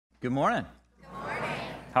Good morning. Good morning.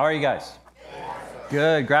 How are you guys?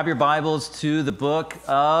 Good. Grab your Bibles to the book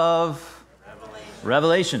of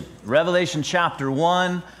Revelation. Revelation chapter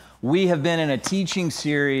 1. We have been in a teaching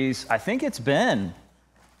series, I think it's been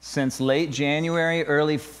since late January,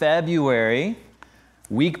 early February,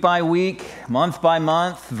 week by week, month by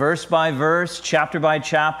month, verse by verse, chapter by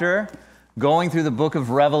chapter, going through the book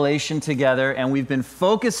of Revelation together, and we've been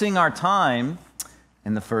focusing our time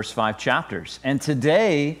in the first 5 chapters. And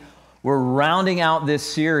today, we're rounding out this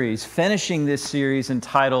series, finishing this series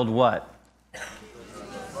entitled what?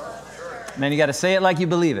 Man, you got to say it like you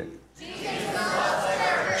believe it. Jesus loves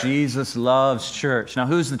church. Jesus loves church. Now,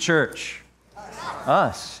 who's the church?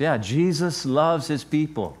 Us. Yeah, Jesus loves his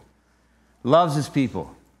people. Loves his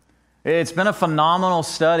people. It's been a phenomenal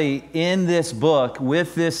study in this book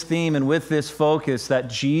with this theme and with this focus that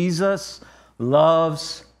Jesus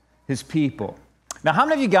loves his people. Now, how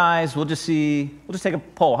many of you guys, we'll just take a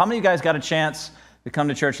poll. How many of you guys got a chance to come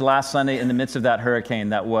to church last Sunday in the midst of that hurricane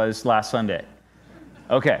that was last Sunday?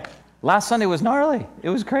 Okay. Last Sunday was gnarly.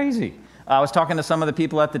 It was crazy. I was talking to some of the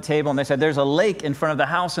people at the table, and they said, there's a lake in front of the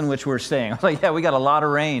house in which we're staying. I was like, yeah, we got a lot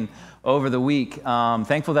of rain over the week.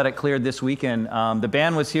 Thankful that it cleared this weekend. The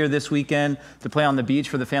band was here this weekend to play on the beach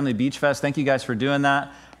for the Family Beach Fest. Thank you guys for doing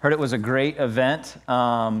that. Heard it was a great event.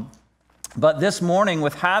 But this morning,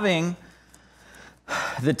 with having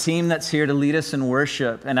the team that's here to lead us in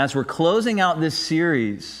worship, and as we're closing out this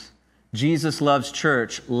series, Jesus Loves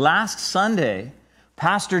Church, last Sunday,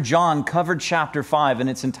 Pastor John covered chapter 5 in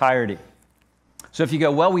its entirety. So if you go,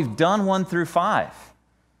 well, we've done 1 through 5.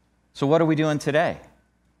 So what are we doing today?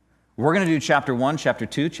 We're going to do chapter 1, chapter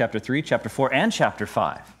 2, chapter 3, chapter 4, and chapter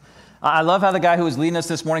 5. I love how the guy who was leading us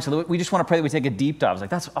this morning said, we just want to pray that we take a deep dive. I was like,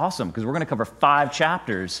 that's awesome, because we're going to cover 5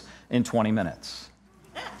 chapters in 20 minutes.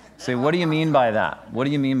 Say, what do you mean by that? What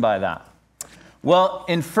do you mean by that? Well,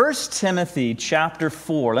 in 1 Timothy chapter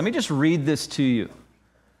 4, let me just read this to you.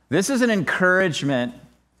 This is an encouragement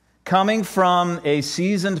coming from a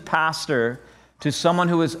seasoned pastor to someone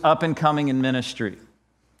who is up and coming in ministry,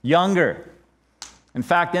 younger. In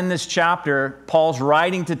fact, in this chapter, Paul's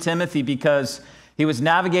writing to Timothy because he was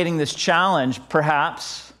navigating this challenge,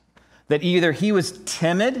 perhaps, that either he was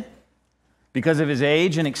timid because of his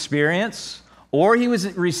age and experience, or he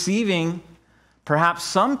was receiving perhaps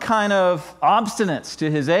some kind of obstinance to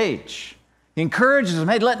his age. He encourages him,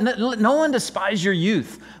 hey, let no one despise your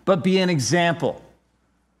youth, but be an example.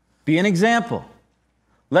 Be an example.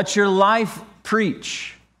 Let your life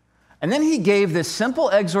preach. And then he gave this simple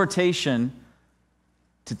exhortation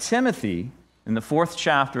to Timothy in the 4th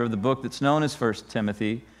chapter of the book that's known as 1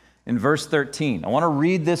 Timothy in verse 13. I want to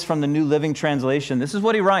read this from the New Living Translation. This is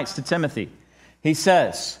what he writes to Timothy. He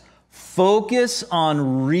says, focus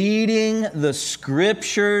on reading the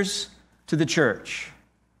scriptures to the church,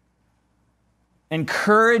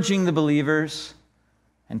 encouraging the believers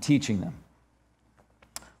and teaching them.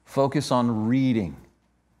 Focus on reading,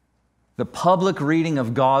 the public reading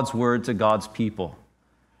of God's word to God's people.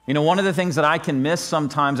 You know, one of the things that I can miss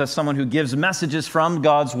sometimes as someone who gives messages from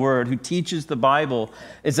God's word, who teaches the Bible,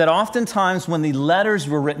 is that oftentimes when the letters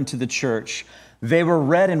were written to the church, they were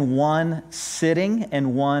read in one sitting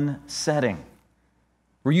and one setting,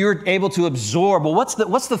 where you're able to absorb, well, what's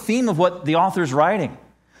the theme of what the author's writing?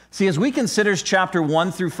 See, as we consider chapter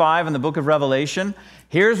 1 through 5 in the book of Revelation,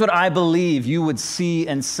 here's what I believe you would see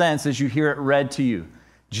and sense as you hear it read to you.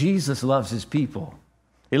 Jesus loves his people.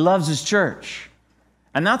 He loves his church.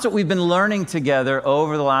 And that's what we've been learning together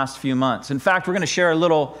over the last few months. In fact, we're going to share a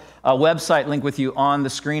little website link with you on the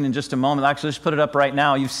screen in just a moment. Actually, just put it up right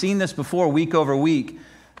now. You've seen this before week over week.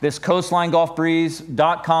 This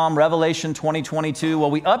coastlinegolfbreeze.com, Revelation 2022.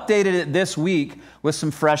 Well, we updated it this week with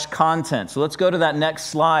some fresh content. So let's go to that next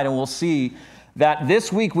slide and we'll see that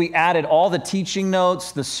this week we added all the teaching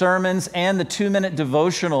notes, the sermons, and the 2-minute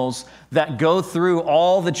devotionals that go through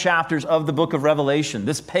all the chapters of the book of Revelation.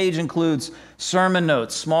 This page includes sermon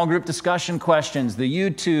notes, small group discussion questions, the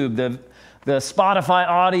YouTube, the Spotify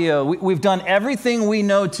audio. We've done everything we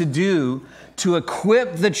know to do to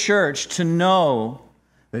equip the church to know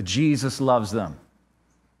that Jesus loves them.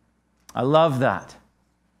 I love that.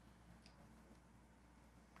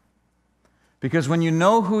 Because when you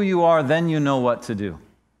know who you are, then you know what to do.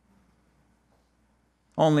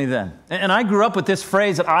 Only then. And I grew up with this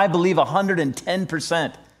phrase that I believe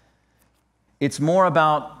 110%. It's more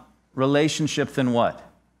about relationship than what?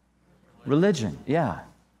 Religion, yeah.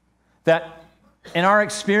 That in our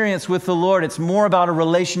experience with the Lord, it's more about a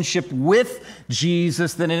relationship with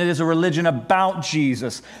Jesus than it is a religion about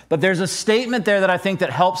Jesus. But there's a statement there that I think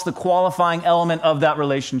that helps the qualifying element of that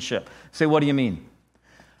relationship. Say, what do you mean?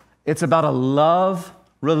 It's about a love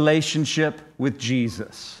relationship with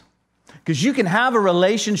Jesus. Because you can have a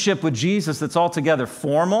relationship with Jesus that's altogether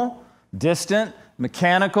formal, distant,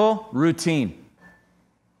 mechanical, routine.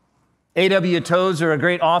 A.W. Tozer, a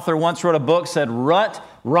great author, once wrote a book, said, rut,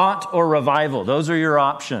 rot, or revival. Those are your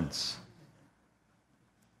options.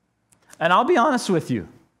 And I'll be honest with you.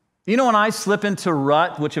 You know when I slip into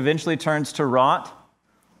rut, which eventually turns to rot,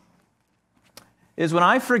 is when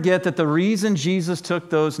I forget that the reason Jesus took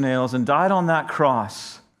those nails and died on that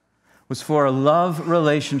cross was for a love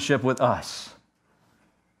relationship with us,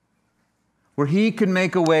 where he could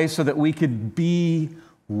make a way so that we could be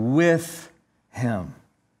with him,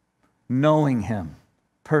 knowing him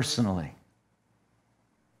personally,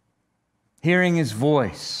 hearing his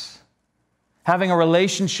voice, having a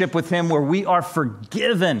relationship with him where we are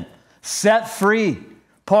forgiven, set free,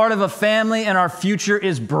 part of a family, and our future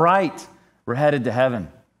is bright. We're headed to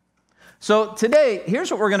heaven. So today,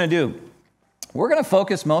 here's what we're going to do. We're going to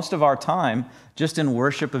focus most of our time just in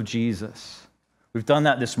worship of Jesus. We've done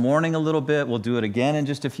that this morning a little bit. We'll do it again in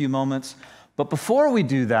just a few moments. But before we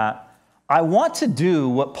do that, I want to do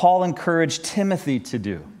what Paul encouraged Timothy to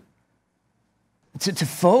do, to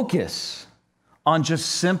focus on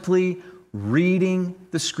just simply reading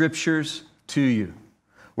the scriptures to you.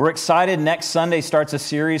 We're excited. Next Sunday starts a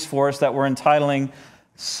series for us that we're entitling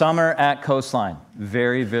Summer at Coastline.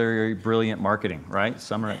 Very, very brilliant marketing, right?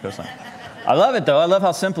 Summer at Coastline. I love it, though. I love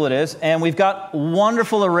how simple it is. And we've got a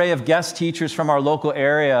wonderful array of guest teachers from our local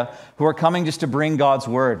area who are coming just to bring God's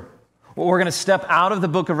word. We're going to step out of the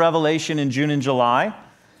book of Revelation in June and July.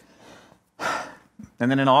 And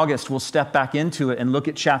then in August, we'll step back into it and look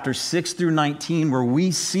at chapters 6 through 19, where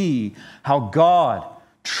we see how God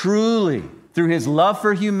truly, through his love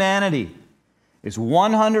for humanity, is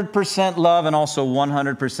 100% love and also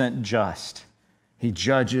 100% just. He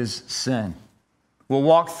judges sin. We'll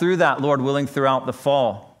walk through that, Lord willing, throughout the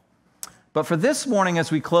fall. But for this morning, as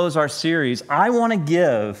we close our series, I want to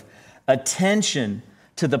give attention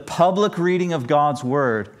to the public reading of God's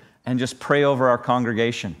word and just pray over our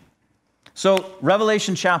congregation. So,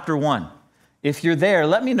 Revelation chapter 1. If you're there,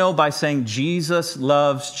 let me know by saying, Jesus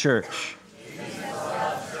loves church. Jesus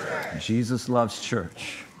loves church. Jesus loves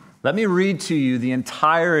church. Let me read to you the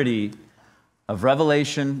entirety of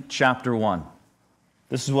Revelation chapter 1.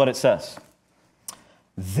 This is what it says.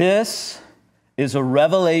 This is a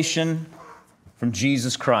revelation from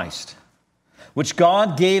Jesus Christ, which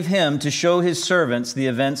God gave him to show his servants the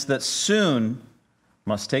events that soon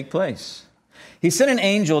must take place. He sent an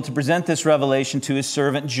angel to present this revelation to his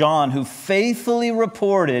servant John, who faithfully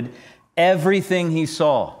reported everything he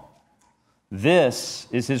saw. This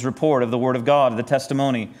is his report of the word of God, the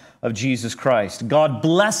testimony of Jesus Christ. God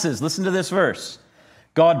blesses, listen to this verse.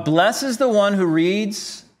 God blesses the one who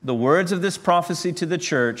reads the words of this prophecy to the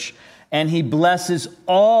church, and he blesses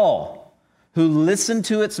all who listen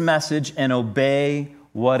to its message and obey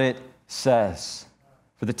what it says.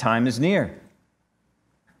 For the time is near.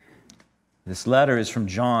 This letter is from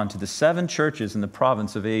John to the 7 churches in the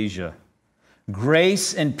province of Asia.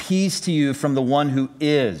 Grace and peace to you from the one who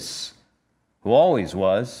is, who always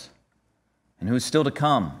was, and who is still to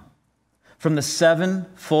come, from the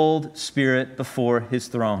sevenfold Spirit before his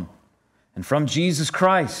throne, and from Jesus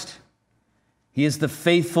Christ. He is the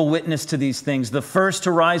faithful witness to these things, the first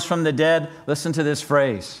to rise from the dead. Listen to this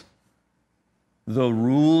phrase. The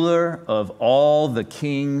ruler of all the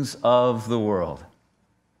kings of the world.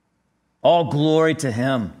 All glory to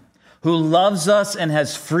him who loves us and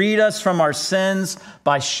has freed us from our sins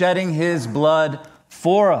by shedding his blood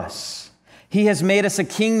for us. He has made us a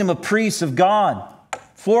kingdom of priests of God,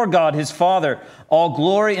 for God his Father. All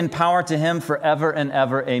glory and power to him forever and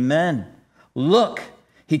ever. Amen. Look,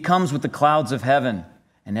 he comes with the clouds of heaven,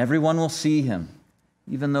 and everyone will see him,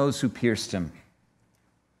 even those who pierced him.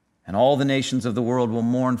 And all the nations of the world will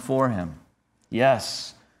mourn for him.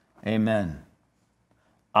 Yes, amen.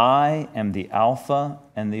 I am the Alpha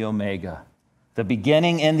and the Omega, the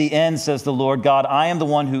beginning and the end, says the Lord God. I am the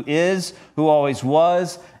one who is, who always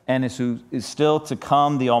was, and who is still to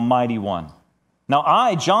come, the Almighty One. Now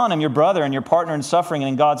I, John, am your brother and your partner in suffering and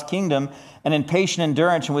in God's kingdom and in patient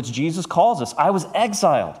endurance in which Jesus calls us. I was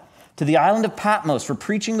exiled to the island of Patmos for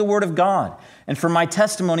preaching the word of God and for my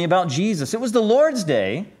testimony about Jesus. It was the Lord's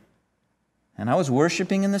day, and I was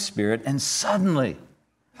worshiping in the Spirit, and suddenly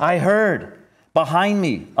I heard behind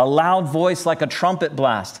me a loud voice like a trumpet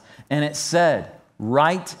blast, and it said,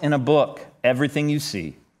 write in a book everything you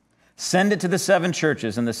see. Send it to the 7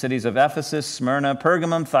 churches in the cities of Ephesus, Smyrna,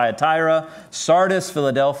 Pergamum, Thyatira, Sardis,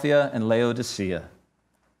 Philadelphia, and Laodicea.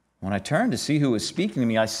 When I turned to see who was speaking to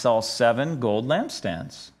me, I saw 7 gold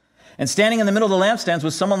lampstands. And standing in the middle of the lampstands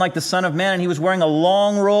was someone like the Son of Man, and he was wearing a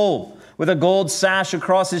long robe with a gold sash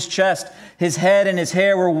across his chest. His head and his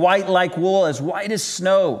hair were white like wool, as white as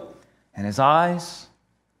snow. And his eyes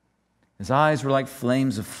were like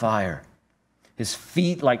flames of fire. His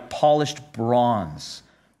feet like polished bronze,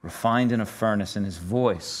 refined in a furnace, and his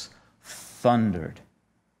voice thundered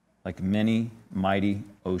like many mighty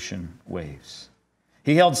ocean waves.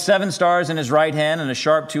 He held 7 stars in his right hand, and a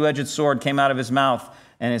sharp two-edged sword came out of his mouth,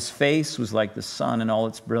 and his face was like the sun in all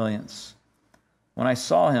its brilliance. When I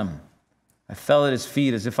saw him, I fell at his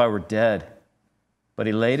feet as if I were dead. But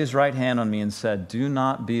he laid his right hand on me and said, "Do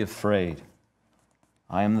not be afraid.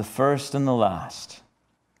 I am the first and the last.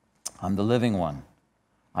 I'm the living one.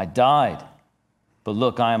 I died, but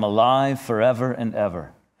look, I am alive forever and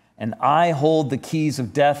ever. And I hold the keys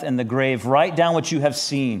of death and the grave. Write down what you have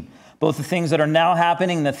seen, both the things that are now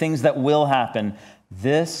happening and the things that will happen.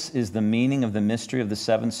 This is the meaning of the mystery of the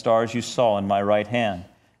 7 stars you saw in my right hand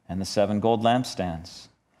and the 7 gold lampstands.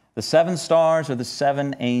 The 7 stars are the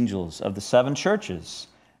 7 angels of the 7 churches,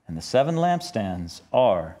 and the 7 lampstands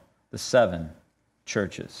are the 7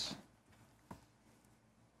 churches."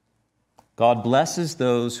 God blesses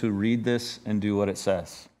those who read this and do what it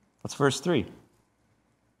says. That's verse 3.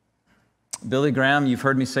 Billy Graham, you've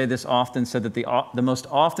heard me say this often, said that the most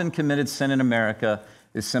often committed sin in America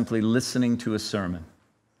is simply listening to a sermon.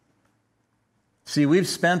 See, we've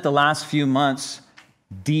spent the last few months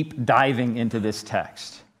deep diving into this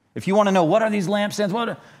text. If you want to know what are these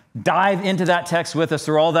lampstands, dive into that text with us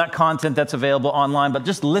through all that content that's available online. But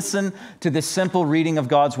just listen to this simple reading of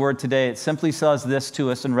God's word today. It simply says this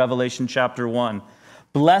to us in Revelation chapter 1.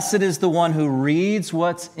 Blessed is the one who reads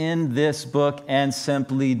what's in this book and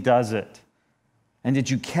simply does it. And did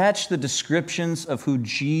you catch the descriptions of who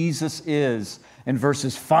Jesus is in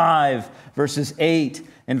verses 5, verses 8,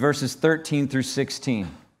 and verses 13 through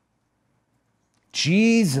 16?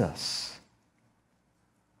 Jesus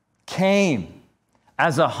came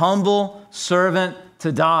as a humble servant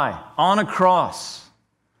to die on a cross,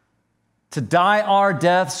 to die our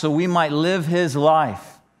death so we might live his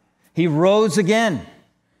life. He rose again,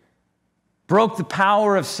 broke the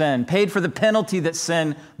power of sin, paid for the penalty that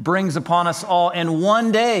sin brings upon us all, and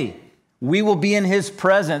one day we will be in his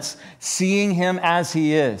presence, seeing him as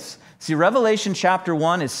he is. See, Revelation chapter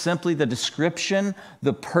 1 is simply the description,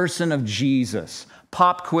 the person of Jesus.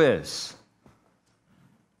 Pop quiz.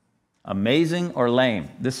 Amazing or lame?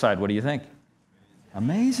 This side, what do you think?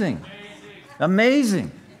 Amazing.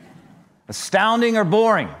 Amazing. Astounding or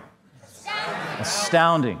boring?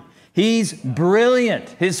 Astounding. He's brilliant.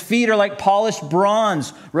 His feet are like polished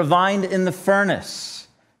bronze, refined in the furnace.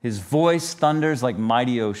 His voice thunders like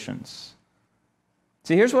mighty oceans.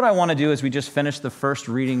 See, here's what I want to do as we just finish the first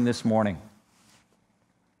reading this morning.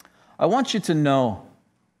 I want you to know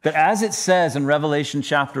that as it says in Revelation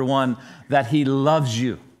chapter 1, that he loves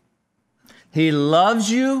you. He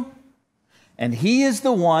loves you, and he is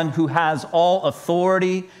the one who has all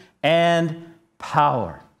authority and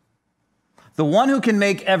power. The one who can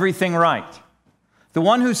make everything right. The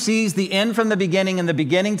one who sees the end from the beginning and the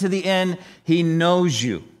beginning to the end. He knows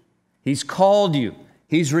you. He's called you.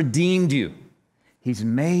 He's redeemed you. He's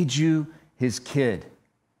made you his kid.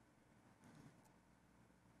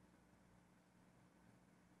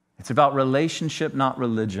 It's about relationship, not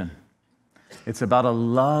religion. It's about a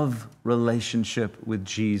love relationship with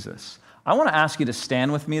Jesus. I want to ask you to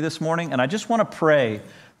stand with me this morning, and I just want to pray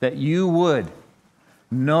that you would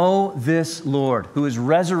know this Lord who is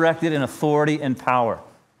resurrected in authority and power.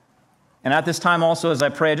 And at this time also, as I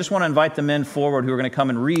pray, I just want to invite the men forward who are going to come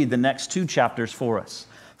and read the next 2 chapters for us.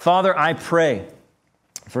 Father, I pray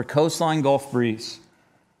for Coastline Gulf Breeze.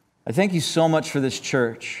 I thank you so much for this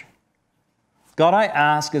church. God, I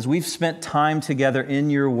ask as we've spent time together in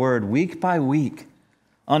your word, week by week,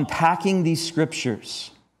 unpacking these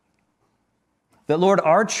scriptures, that, Lord,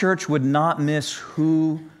 our church would not miss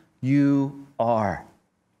who you are.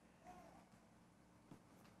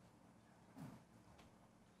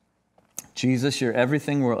 Jesus, you're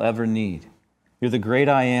everything we'll ever need. You're the great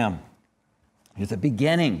I am. You're the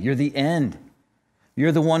beginning. You're the end.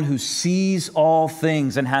 You're the one who sees all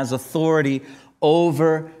things and has authority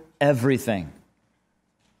over everything.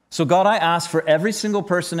 So God, I ask for every single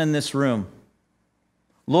person in this room,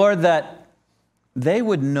 Lord, that they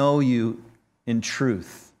would know you in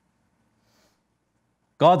truth.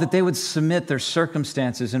 God, that they would submit their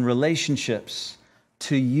circumstances and relationships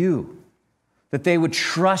to you, that they would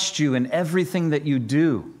trust you in everything that you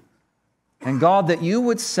do. And God, that you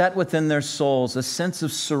would set within their souls a sense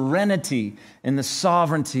of serenity in the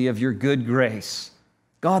sovereignty of your good grace.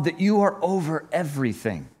 God, that you are over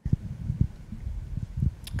everything.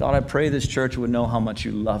 God, I pray this church would know how much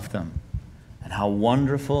you love them and how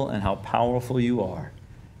wonderful and how powerful you are.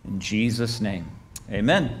 In Jesus' name,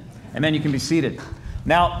 amen. Amen. You can be seated.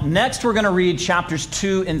 Now, next we're going to read chapters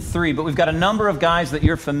 2 and 3, but we've got a number of guys that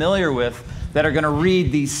you're familiar with that are going to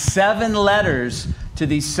read these 7 letters to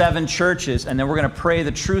these 7 churches, and then we're going to pray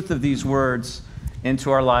the truth of these words into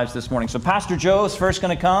our lives this morning. So Pastor Joe is first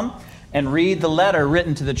going to come and read the letter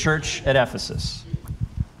written to the church at Ephesus.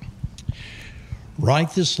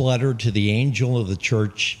 Write this letter to the angel of the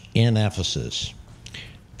church in Ephesus.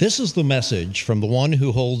 This is the message from the one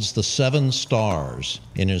who holds the 7 stars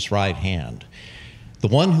in his right hand, the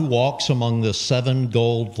one who walks among the 7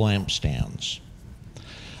 gold lampstands.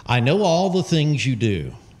 I know all the things you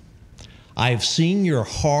do. I have seen your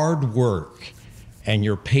hard work and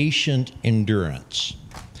your patient endurance.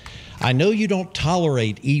 I know you don't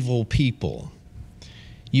tolerate evil people.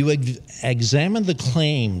 You examine the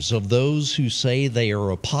claims of those who say they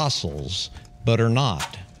are apostles, but are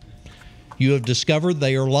not. You have discovered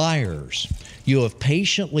they are liars. You have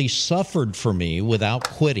patiently suffered for me without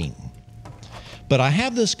quitting. But I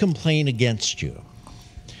have this complaint against you.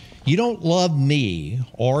 You don't love me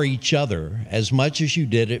or each other as much as you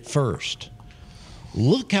did at first.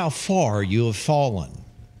 Look how far you have fallen.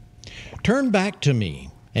 Turn back to me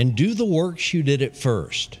and do the works you did at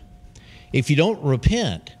first. If you don't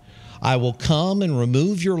repent, I will come and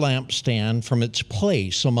remove your lampstand from its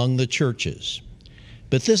place among the churches.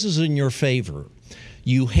 But this is in your favor.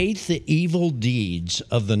 You hate the evil deeds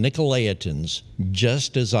of the Nicolaitans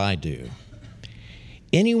just as I do.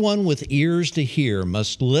 Anyone with ears to hear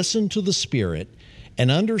must listen to the Spirit and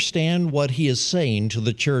understand what he is saying to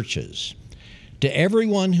the churches. To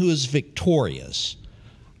everyone who is victorious,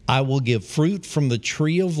 I will give fruit from the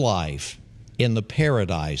tree of life in the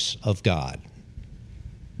paradise of God.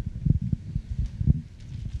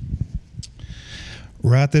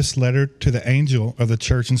 Write this letter to the angel of the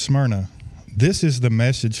church in Smyrna. This is the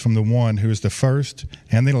message from the one who is the first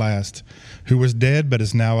and the last, who was dead but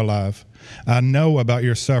is now alive. I know about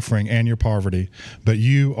your suffering and your poverty, but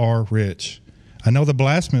you are rich. I know the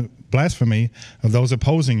blasphemy of those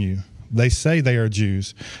opposing you. They say they are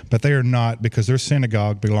Jews, but they are not, because their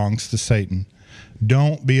synagogue belongs to Satan.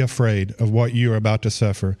 Don't be afraid of what you are about to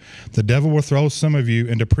suffer. The devil will throw some of you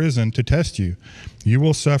into prison to test you. You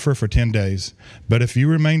will suffer for 10 days. But if you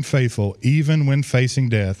remain faithful, even when facing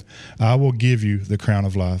death, I will give you the crown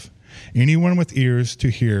of life. Anyone with ears to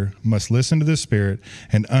hear must listen to the Spirit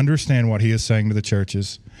and understand what he is saying to the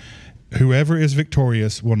churches. Whoever is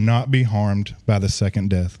victorious will not be harmed by the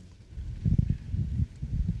second death.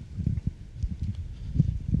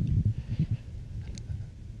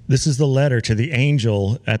 This is the letter to the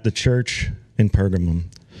angel at the church in Pergamum.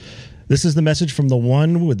 This is the message from the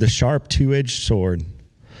one with the sharp two-edged sword.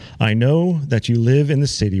 I know that you live in the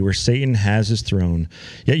city where Satan has his throne,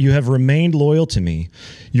 yet you have remained loyal to me.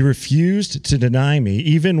 You refused to deny me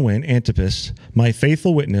even when Antipas, my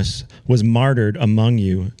faithful witness, was martyred among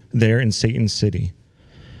you there in Satan's city.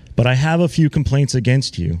 But I have a few complaints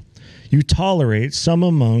against you. You tolerate some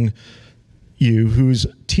among you whose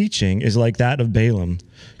teaching is like that of Balaam,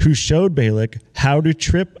 who showed Balak how to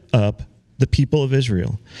trip up the people of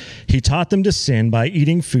Israel. He taught them to sin by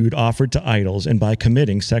eating food offered to idols and by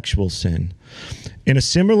committing sexual sin. In a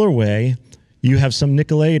similar way, you have some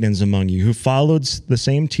Nicolaitans among you who followed the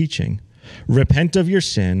same teaching. Repent of your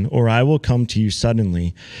sin, or I will come to you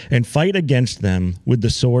suddenly and fight against them with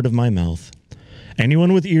the sword of my mouth.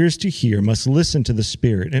 Anyone with ears to hear must listen to the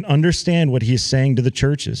Spirit and understand what he is saying to the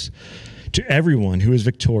churches. To everyone who is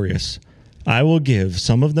victorious, I will give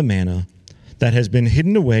some of the manna that has been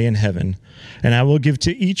hidden away in heaven, and I will give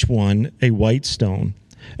to each one a white stone,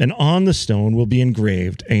 and on the stone will be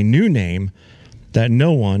engraved a new name that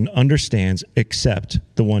no one understands except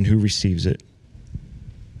the one who receives it.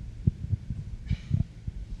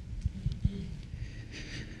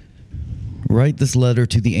 Write this letter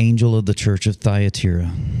to the angel of the church of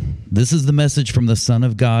Thyatira. This is the message from the Son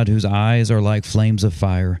of God, whose eyes are like flames of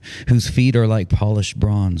fire, whose feet are like polished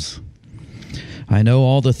bronze. I know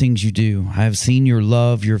all the things you do. I have seen your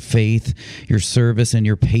love, your faith, your service, and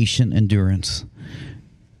your patient endurance.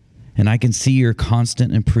 And I can see your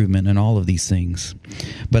constant improvement in all of these things.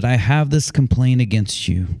 But I have this complaint against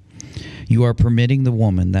you. You are permitting the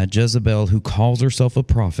woman, that Jezebel, who calls herself a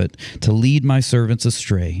prophet, to lead my servants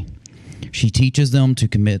astray. She teaches them to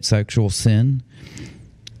commit sexual sin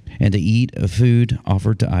and to eat of food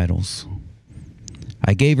offered to idols.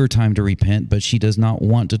 I gave her time to repent, but she does not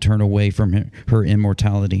want to turn away from her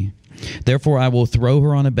immortality. Therefore, I will throw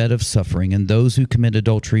her on a bed of suffering, and those who commit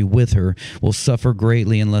adultery with her will suffer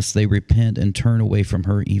greatly unless they repent and turn away from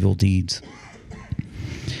her evil deeds.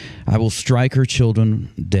 I will strike her children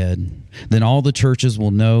dead. Then all the churches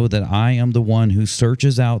will know that I am the one who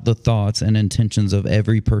searches out the thoughts and intentions of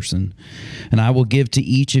every person, and I will give to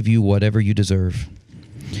each of you whatever you deserve.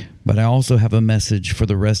 But I also have a message for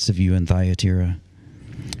the rest of you in Thyatira,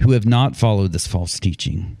 who have not followed this false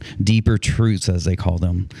teaching, deeper truths as they call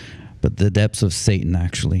them, but the depths of Satan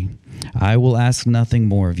actually. I will ask nothing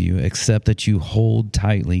more of you except that you hold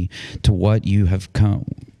tightly to what you have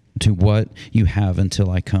until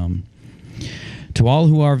I come. To all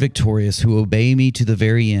who are victorious, who obey me to the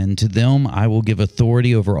very end, to them I will give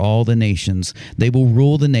authority over all the nations. They will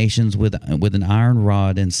rule the nations with an iron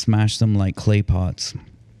rod and smash them like clay pots.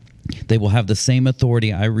 They will have the same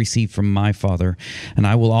authority I received from my Father, and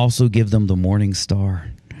I will also give them the morning star.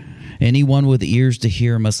 Anyone with ears to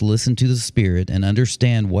hear must listen to the Spirit and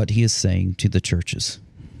understand what he is saying to the churches.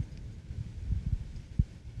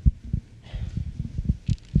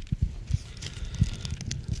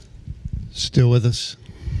 Still with us?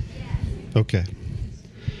 Okay.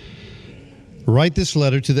 Write this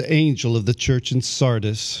letter to the angel of the church in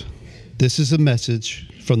Sardis. This is a message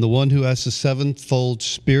from the one who has the sevenfold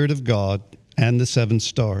Spirit of God and the 7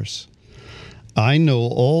 stars. I know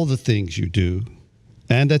all the things you do,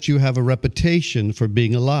 and that you have a reputation for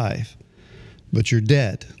being alive, but you're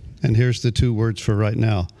dead. And here's the 2 words for right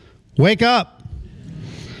now. Wake up!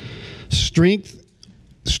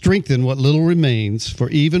 Strengthen what little remains, for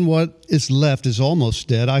even what is left is almost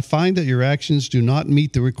dead. I find that your actions do not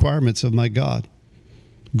meet the requirements of my God.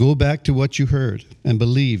 Go back to what you heard and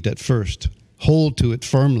believed at first. Hold to it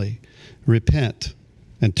firmly. Repent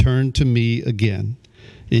and turn to me again.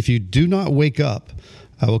 If you do not wake up,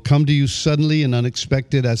 I will come to you suddenly and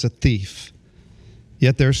unexpected as a thief.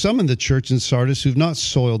 Yet there are some in the church in Sardis who've not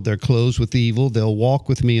soiled their clothes with evil. They'll walk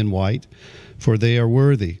with me in white, for they are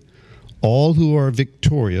worthy. All who are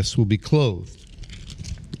victorious will be clothed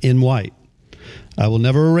in white. I will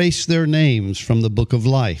never erase their names from the book of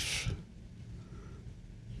life,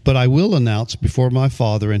 but I will announce before my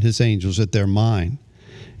Father and his angels that they're mine.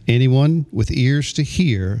 Anyone with ears to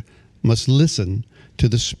hear must listen to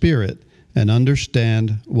the Spirit and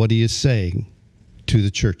understand what he is saying to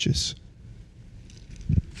the churches.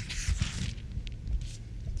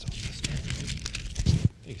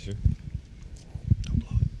 Thanks, sir.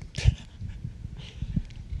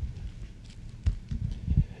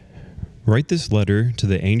 Write this letter to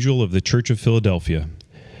the angel of the church of Philadelphia.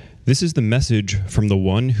 This is the message from the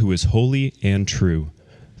one who is holy and true,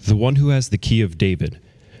 the one who has the key of David.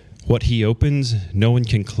 What he opens, no one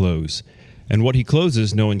can close, and what he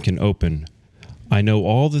closes, no one can open. I know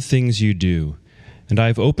all the things you do, and I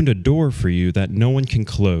have opened a door for you that no one can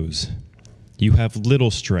close. You have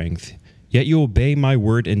little strength, yet you obey my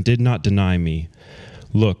word and did not deny me.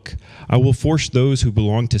 Look, I will force those who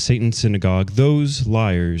belong to Satan's synagogue, those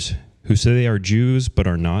liars who say they are Jews but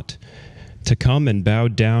are not, to come and bow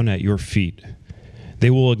down at your feet. They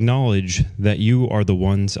will acknowledge that you are the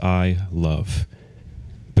ones I love.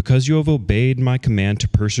 Because you have obeyed my command to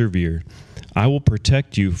persevere, I will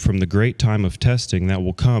protect you from the great time of testing that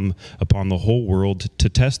will come upon the whole world to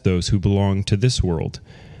test those who belong to this world.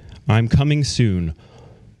 I am coming soon.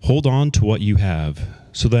 Hold on to what you have,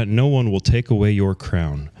 so that no one will take away your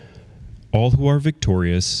crown. All who are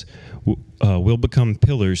victorious will become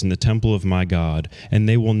pillars in the temple of my God, and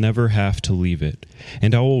they will never have to leave it.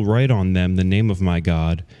 And I will write on them the name of my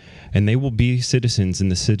God, and they will be citizens in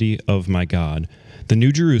the city of my God, the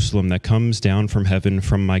new Jerusalem that comes down from heaven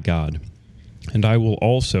from my God. And I will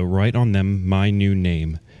also write on them my new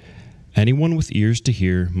name. Anyone with ears to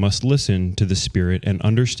hear must listen to the Spirit and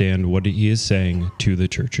understand what he is saying to the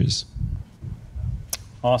churches.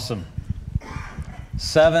 Awesome.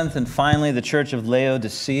 7th and finally, the church of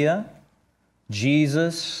Laodicea.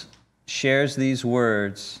 Jesus shares these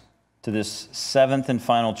words to this 7th and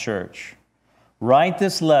final church. Write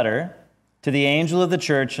this letter to the angel of the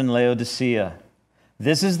church in Laodicea.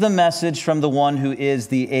 This is the message from the one who is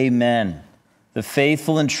the Amen, the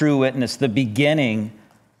faithful and true witness, the beginning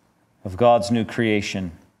of God's new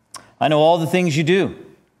creation. I know all the things you do,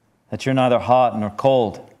 that you're neither hot nor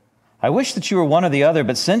cold. I wish that you were one or the other,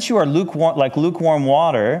 but since you are lukewarm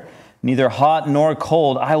water, neither hot nor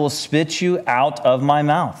cold, I will spit you out of my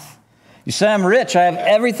mouth. You say, I'm rich, I have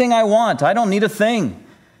everything I want, I don't need a thing.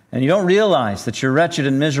 And you don't realize that you're wretched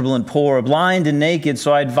and miserable and poor, blind and naked,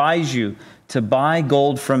 so I advise you to buy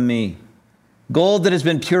gold from me, gold that has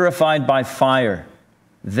been purified by fire.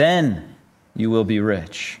 Then you will be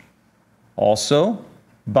rich. Also,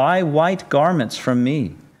 buy white garments from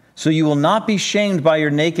me, so you will not be shamed by your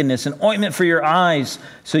nakedness, and ointment for your eyes,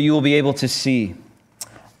 so you will be able to see.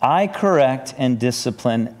 I correct and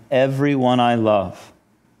discipline everyone I love.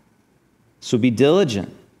 So be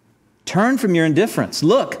diligent. Turn from your indifference.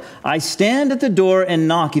 Look, I stand at the door and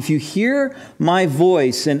knock. If you hear my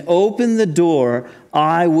voice and open the door,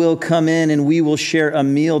 I will come in and we will share a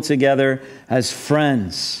meal together as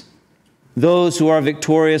friends. Those who are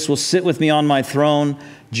victorious will sit with me on my throne,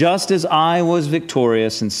 just as I was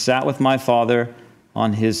victorious and sat with my Father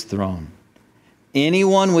on his throne.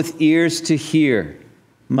 Anyone with ears to hear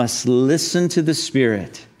must listen to the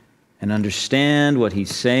Spirit and understand what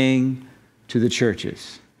he's saying to the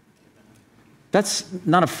churches. That's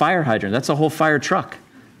not a fire hydrant. That's a whole fire truck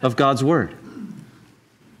of God's word.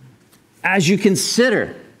 As you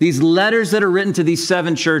consider these letters that are written to these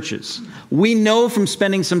 7 churches, we know from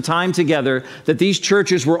spending some time together that these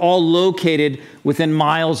churches were all located within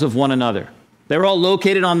miles of one another. They were all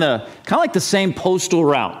located on the kind of like the same postal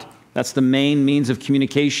route. That's the main means of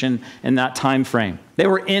communication in that time frame. They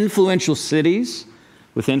were influential cities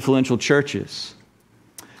with influential churches.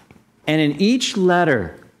 And in each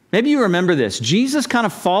letter, maybe you remember this, Jesus kind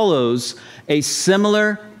of follows a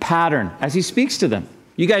similar pattern as he speaks to them.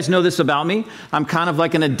 You guys know this about me. I'm kind of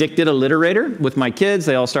like an addicted alliterator with my kids.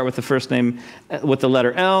 They all start with the first name with the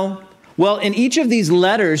letter L. Well, in each of these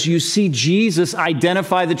letters, you see Jesus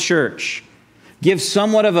identify the church, give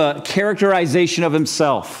somewhat of a characterization of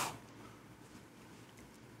himself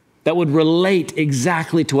that would relate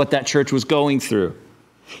exactly to what that church was going through.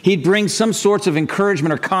 He'd bring some sorts of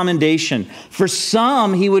encouragement or commendation. For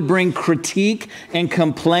some, he would bring critique and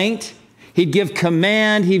complaint. He'd give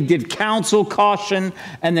command, he'd give counsel, caution,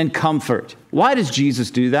 and then comfort. Why does Jesus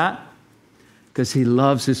do that? Because he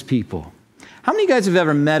loves his people. How many of you guys have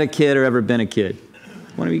ever met a kid or ever been a kid?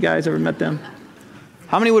 One of you guys ever met them?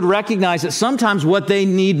 How many would recognize that sometimes what they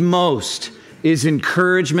need most is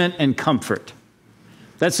encouragement and comfort?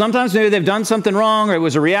 That sometimes maybe they've done something wrong or it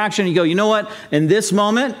was a reaction. You go, you know what? In this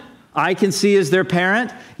moment, I can see as their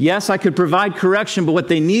parent, yes, I could provide correction, but what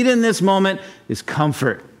they need in this moment is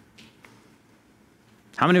comfort.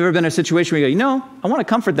 How many have ever been in a situation where you go, I want to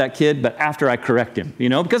comfort that kid, but after I correct him,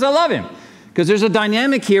 because I love him. Because there's a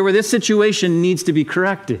dynamic here where this situation needs to be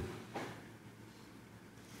corrected.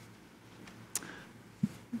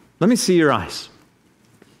 Let me see your eyes.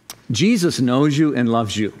 Jesus knows you and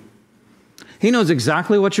loves you. He knows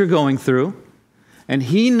exactly what you're going through, and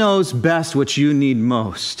he knows best what you need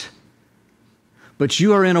most. But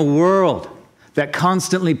you are in a world that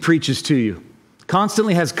constantly preaches to you,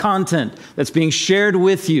 constantly has content that's being shared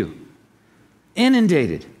with you,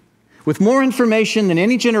 inundated with more information than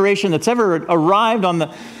any generation that's ever arrived on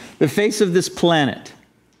the face of this planet.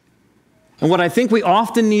 And what I think we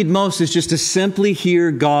often need most is just to simply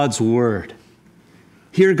hear God's word.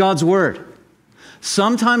 Hear God's word.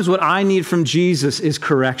 Sometimes what I need from Jesus is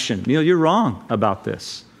correction. You're wrong about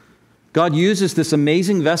this. God uses this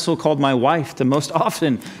amazing vessel called my wife to most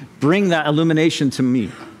often bring that illumination to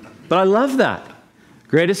me. But I love that.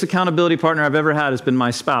 Greatest accountability partner I've ever had has been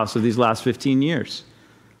my spouse of these last 15 years.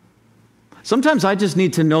 Sometimes I just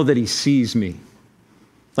need to know that he sees me.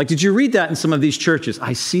 Like, did you read that in some of these churches?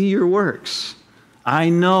 I see your works. I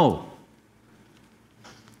know.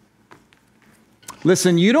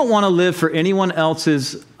 Listen, you don't want to live for anyone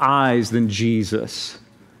else's eyes than Jesus.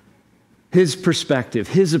 His perspective,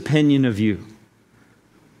 his opinion of you.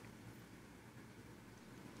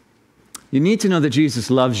 You need to know that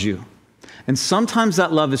Jesus loves you. And sometimes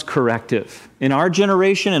that love is corrective. In our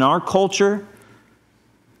generation, in our culture,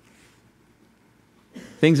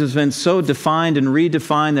 things have been so defined and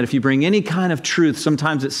redefined that if you bring any kind of truth,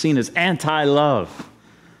 sometimes it's seen as anti-love.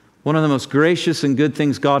 One of the most gracious and good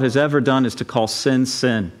things God has ever done is to call sin,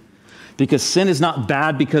 sin. Because sin is not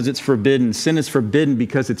bad because it's forbidden. Sin is forbidden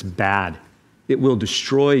because it's bad. It will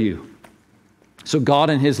destroy you. So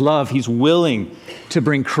God in his love, he's willing to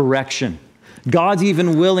bring correction. God's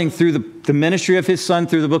even willing through the ministry of his son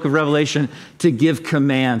through the book of Revelation to give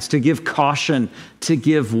commands, to give caution, to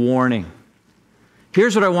give warning.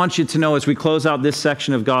 Here's what I want you to know as we close out this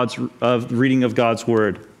section of reading of God's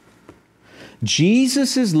word.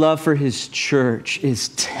 Jesus' love for his church is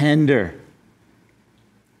tender,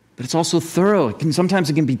 but it's also thorough.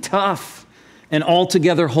 Sometimes it can be tough and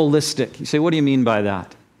altogether holistic. You say, what do you mean by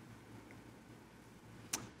that?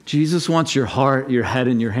 Jesus wants your heart, your head,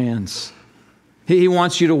 and your hands. He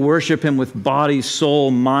wants you to worship him with body,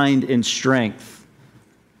 soul, mind, and strength.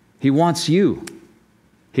 He wants you.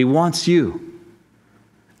 He wants you.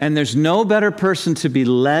 And there's no better person to be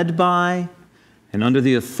led by and under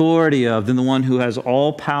the authority of than the one who has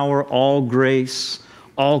all power, all grace,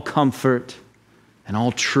 all comfort, and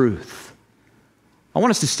all truth. I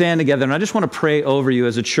want us to stand together, and I just want to pray over you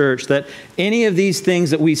as a church that any of these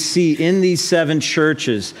things that we see in these 7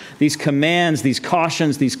 churches, these commands, these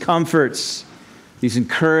cautions, these comforts, these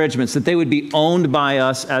encouragements, that they would be owned by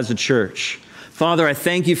us as a church. Father, I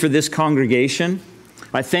thank you for this congregation.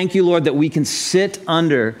 I thank you, Lord, that we can sit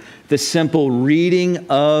under the simple reading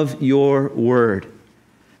of your word.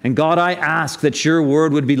 And God, I ask that your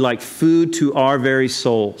word would be like food to our very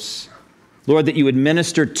souls. Lord, that you would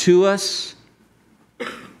minister to us,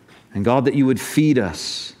 and God, that you would feed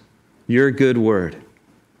us your good word.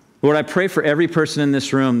 Lord, I pray for every person in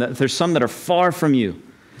this room that there's some that are far from you.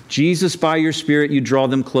 Jesus, by your Spirit, you draw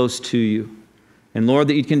them close to you. And Lord,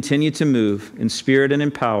 that you'd continue to move in spirit and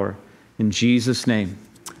in power. In Jesus' name,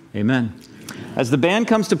 amen. As the band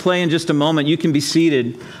comes to play in just a moment, you can be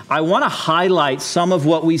seated. I want to highlight some of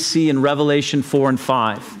what we see in Revelation 4 and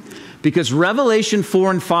 5. Because Revelation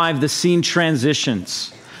 4 and 5, the scene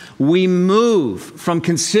transitions. We move from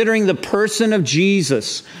considering the person of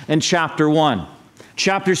Jesus in chapter 1.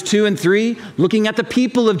 Chapters 2 and 3, looking at the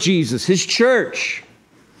people of Jesus, his church.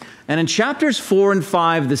 And in chapters 4 and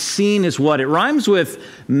 5, the scene is what? It rhymes with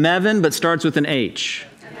Mevin, but starts with an H.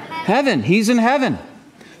 Heaven. He's in heaven.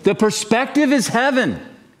 The perspective is heaven,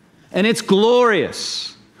 and it's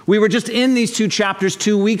glorious. We were just in these 2 chapters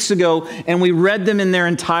 2 weeks ago, and we read them in their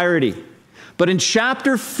entirety. But in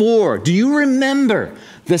chapter 4, do you remember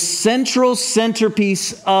the central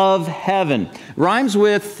centerpiece of heaven? Rhymes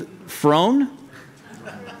with throne?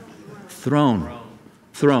 Throne.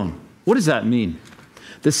 Throne. What does that mean?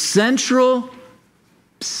 The central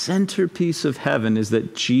centerpiece of heaven is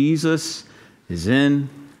that Jesus is in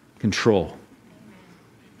control,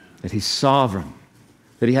 that he's sovereign,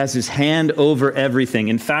 that he has his hand over everything.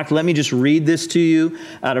 In fact, let me just read this to you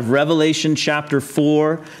out of Revelation chapter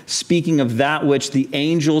 4, speaking of that which the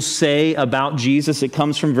angels say about Jesus. It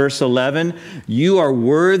comes from verse 11. You are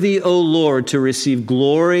worthy, O Lord, to receive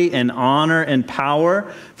glory and honor and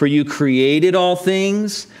power, for you created all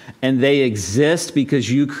things, and they exist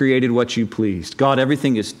because you created what you pleased. God,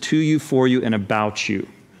 everything is to you, for you, and about you.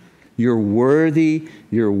 You're worthy,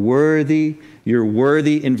 you're worthy, you're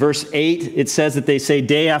worthy. In verse 8, it says that they say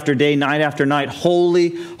day after day, night after night,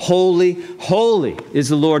 holy, holy, holy is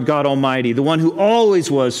the Lord God Almighty, the one who always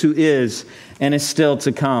was, who is, and is still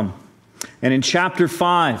to come. And in chapter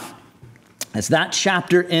 5, as that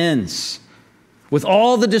chapter ends, with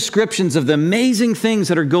all the descriptions of the amazing things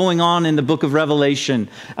that are going on in the book of Revelation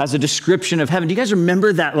as a description of heaven. Do you guys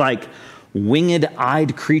remember that like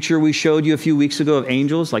winged-eyed creature we showed you a few weeks ago of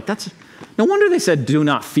angels? Like that's, no wonder they said, do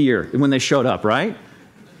not fear when they showed up, right?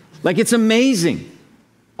 Like it's amazing.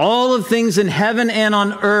 All of things in heaven and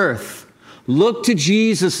on earth look to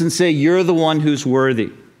Jesus and say, you're the one who's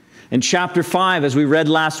worthy. In chapter 5, as we read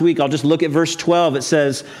last week, I'll just look at verse 12. It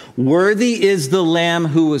says, worthy is the Lamb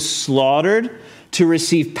who was slaughtered to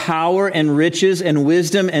receive power and riches and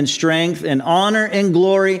wisdom and strength and honor and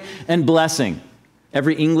glory and blessing.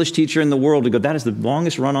 Every English teacher in the world would go, that is the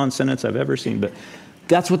longest run-on sentence I've ever seen. But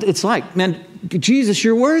that's what it's like. Man, Jesus,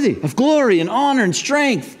 you're worthy of glory and honor and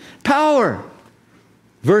strength, power.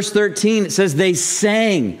 Verse 13, it says, they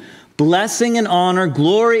sang, blessing and honor,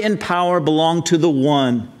 glory and power belong to the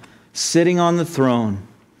one sitting on the throne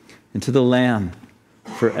and to the Lamb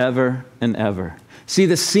forever and ever. See,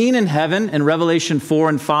 the scene in heaven in Revelation 4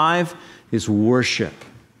 and 5 is worship.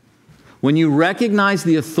 When you recognize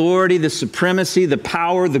the authority, the supremacy, the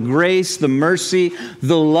power, the grace, the mercy,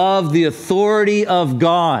 the love, the authority of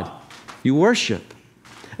God, you worship.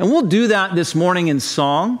 And we'll do that this morning in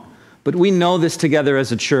song, but we know this together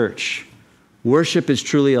as a church. Worship is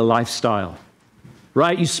truly a lifestyle,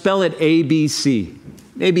 right? You spell it A-B-C,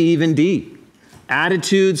 maybe even D.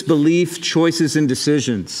 Attitudes, beliefs, choices, and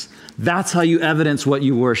decisions. That's how you evidence what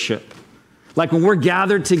you worship. Like when we're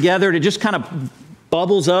gathered together, it just kind of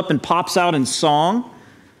bubbles up and pops out in song,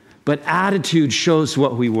 but attitude shows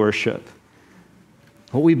what we worship,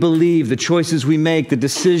 what we believe, the choices we make, the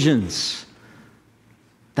decisions.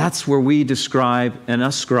 That's where we describe and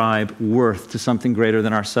ascribe worth to something greater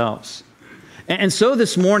than ourselves. And so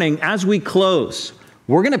this morning, as we close,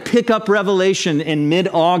 we're going to pick up Revelation in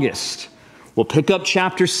mid-August. We'll pick up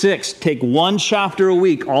chapter 6, take one chapter a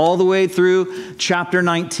week, all the way through chapter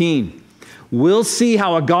 19. We'll see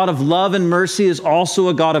how a God of love and mercy is also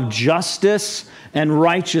a God of justice and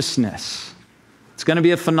righteousness. It's going to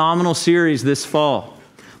be a phenomenal series this fall.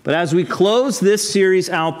 But as we close this series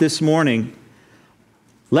out this morning,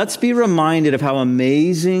 let's be reminded of how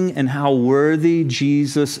amazing and how worthy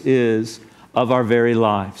Jesus is of our very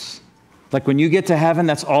lives. Like when you get to heaven,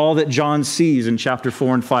 that's all that John sees in chapter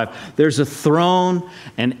 4 and 5. There's a throne,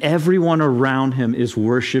 and everyone around him is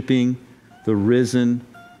worshiping the risen,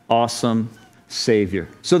 awesome Savior.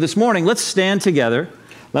 So this morning, let's stand together.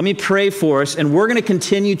 Let me pray for us, and we're going to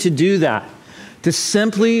continue to do that, to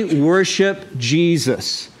simply worship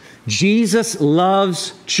Jesus. Jesus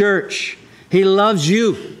loves church. He loves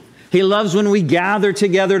you. He loves when we gather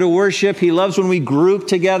together to worship. He loves when we group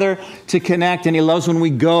together to connect, and He loves when we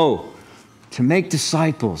go to make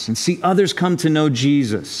disciples and see others come to know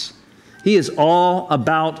Jesus. He is all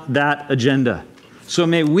about that agenda. So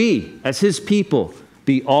may we, as His people,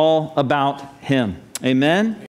 be all about Him. Amen.